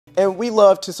And we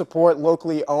love to support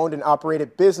locally owned and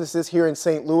operated businesses here in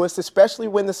St. Louis, especially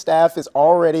when the staff is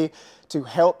all ready to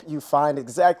help you find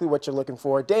exactly what you're looking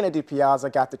for. Dana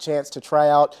DiPiazza got the chance to try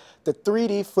out the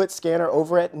 3D foot scanner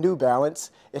over at New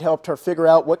Balance. It helped her figure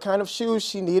out what kind of shoes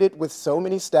she needed with so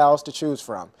many styles to choose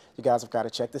from. You guys have got to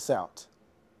check this out.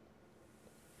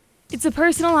 It's a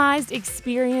personalized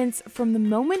experience from the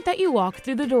moment that you walk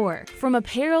through the door. From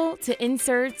apparel to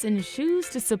inserts and shoes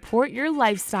to support your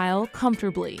lifestyle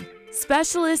comfortably.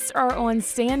 Specialists are on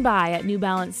standby at New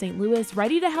Balance St. Louis,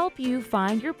 ready to help you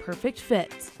find your perfect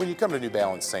fit. When you come to New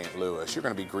Balance St. Louis, you're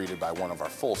going to be greeted by one of our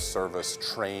full-service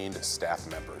trained staff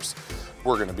members.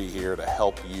 We're going to be here to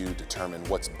help you determine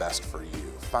what's best for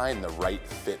you. Find the right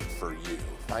fit for you.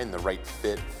 Find the right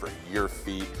fit for your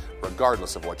feet,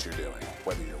 regardless of what you're doing.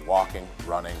 Whether you're walking,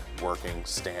 running, working,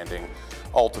 standing,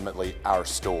 ultimately our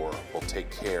store will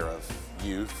take care of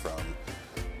you from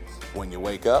when you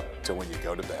wake up to when you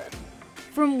go to bed.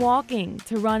 From walking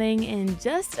to running and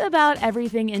just about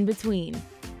everything in between.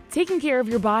 Taking care of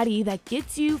your body that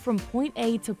gets you from point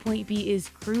A to point B is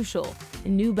crucial,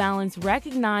 and New Balance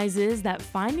recognizes that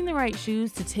finding the right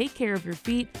shoes to take care of your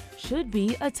feet should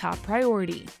be a top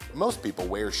priority. Most people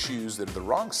wear shoes that are the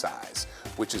wrong size,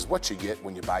 which is what you get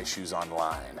when you buy shoes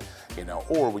online,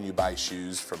 or when you buy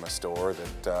shoes from a store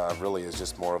that really is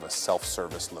just more of a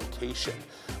self-service location.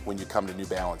 When you come to New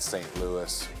Balance St.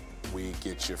 Louis, we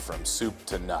get you from soup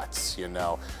to nuts,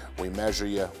 We measure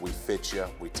you, we fit you,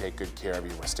 we take good care of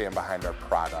you, we stand behind our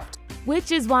product.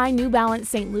 Which is why New Balance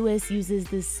St. Louis uses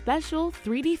this special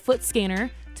 3D foot scanner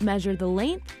to measure the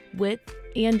length, width,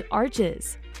 and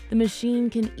arches. The machine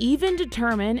can even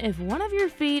determine if one of your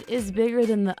feet is bigger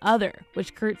than the other,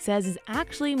 which Kurt says is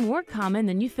actually more common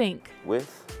than you think.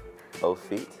 With both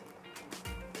feet,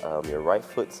 your right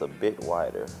foot's a bit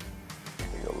wider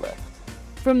than your left.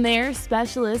 From there,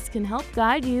 specialists can help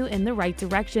guide you in the right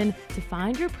direction to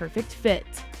find your perfect fit.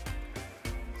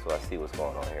 So I see what's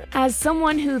going on here. As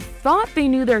someone who thought they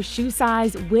knew their shoe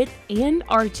size, width, and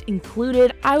arch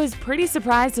included, I was pretty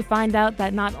surprised to find out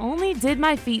that not only did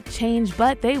my feet change,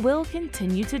 but they will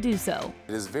continue to do so.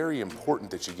 It is very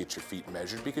important that you get your feet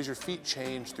measured because your feet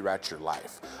change throughout your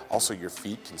life. Also, your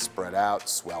feet can spread out,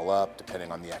 swell up,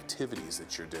 depending on the activities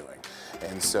that you're doing.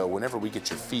 And so whenever we get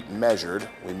your feet measured,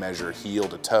 we measure heel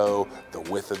to toe, the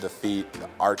width of the feet, the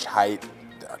arch height,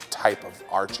 type of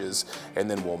arches, and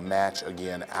then we'll match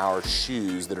again our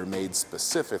shoes that are made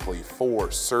specifically for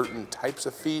certain types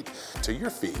of feet to your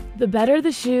feet. The better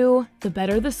the shoe, the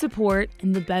better the support,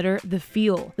 and the better the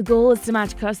feel. The goal is to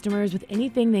match customers with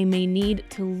anything they may need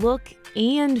to look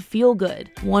and feel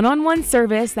good. One-on-one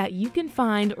service that you can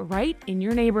find right in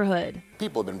your neighborhood.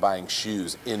 People have been buying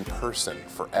shoes in person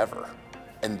forever,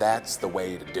 and that's the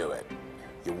way to do it.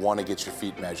 You want to get your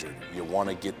feet measured. You want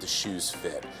to get the shoes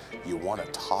fit. You want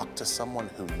to talk to someone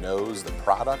who knows the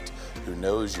product, who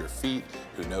knows your feet,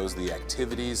 who knows the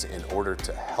activities in order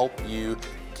to help you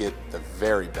get the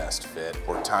very best fit.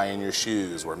 We're tying your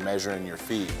shoes, we're measuring your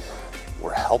feet,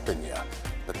 we're helping you.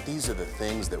 But these are the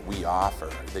things that we offer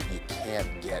that you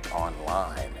can't get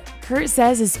online. Kurt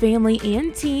says his family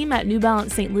and team at New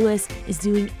Balance St. Louis is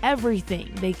doing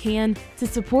everything they can to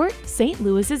support St.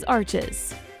 Louis's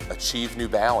arches. Achieve New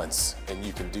Balance, and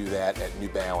you can do that at New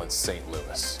Balance St.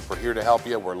 Louis. We're here to help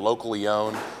you. We're locally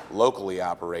owned, locally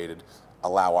operated.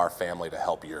 Allow our family to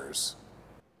help yours.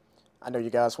 I know you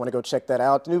guys want to go check that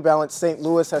out. New Balance St.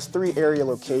 Louis has 3 area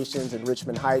locations in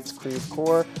Richmond Heights, Creve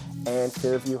Coeur, and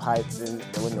Fairview Heights in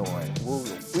Illinois.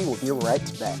 We will be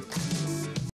right back.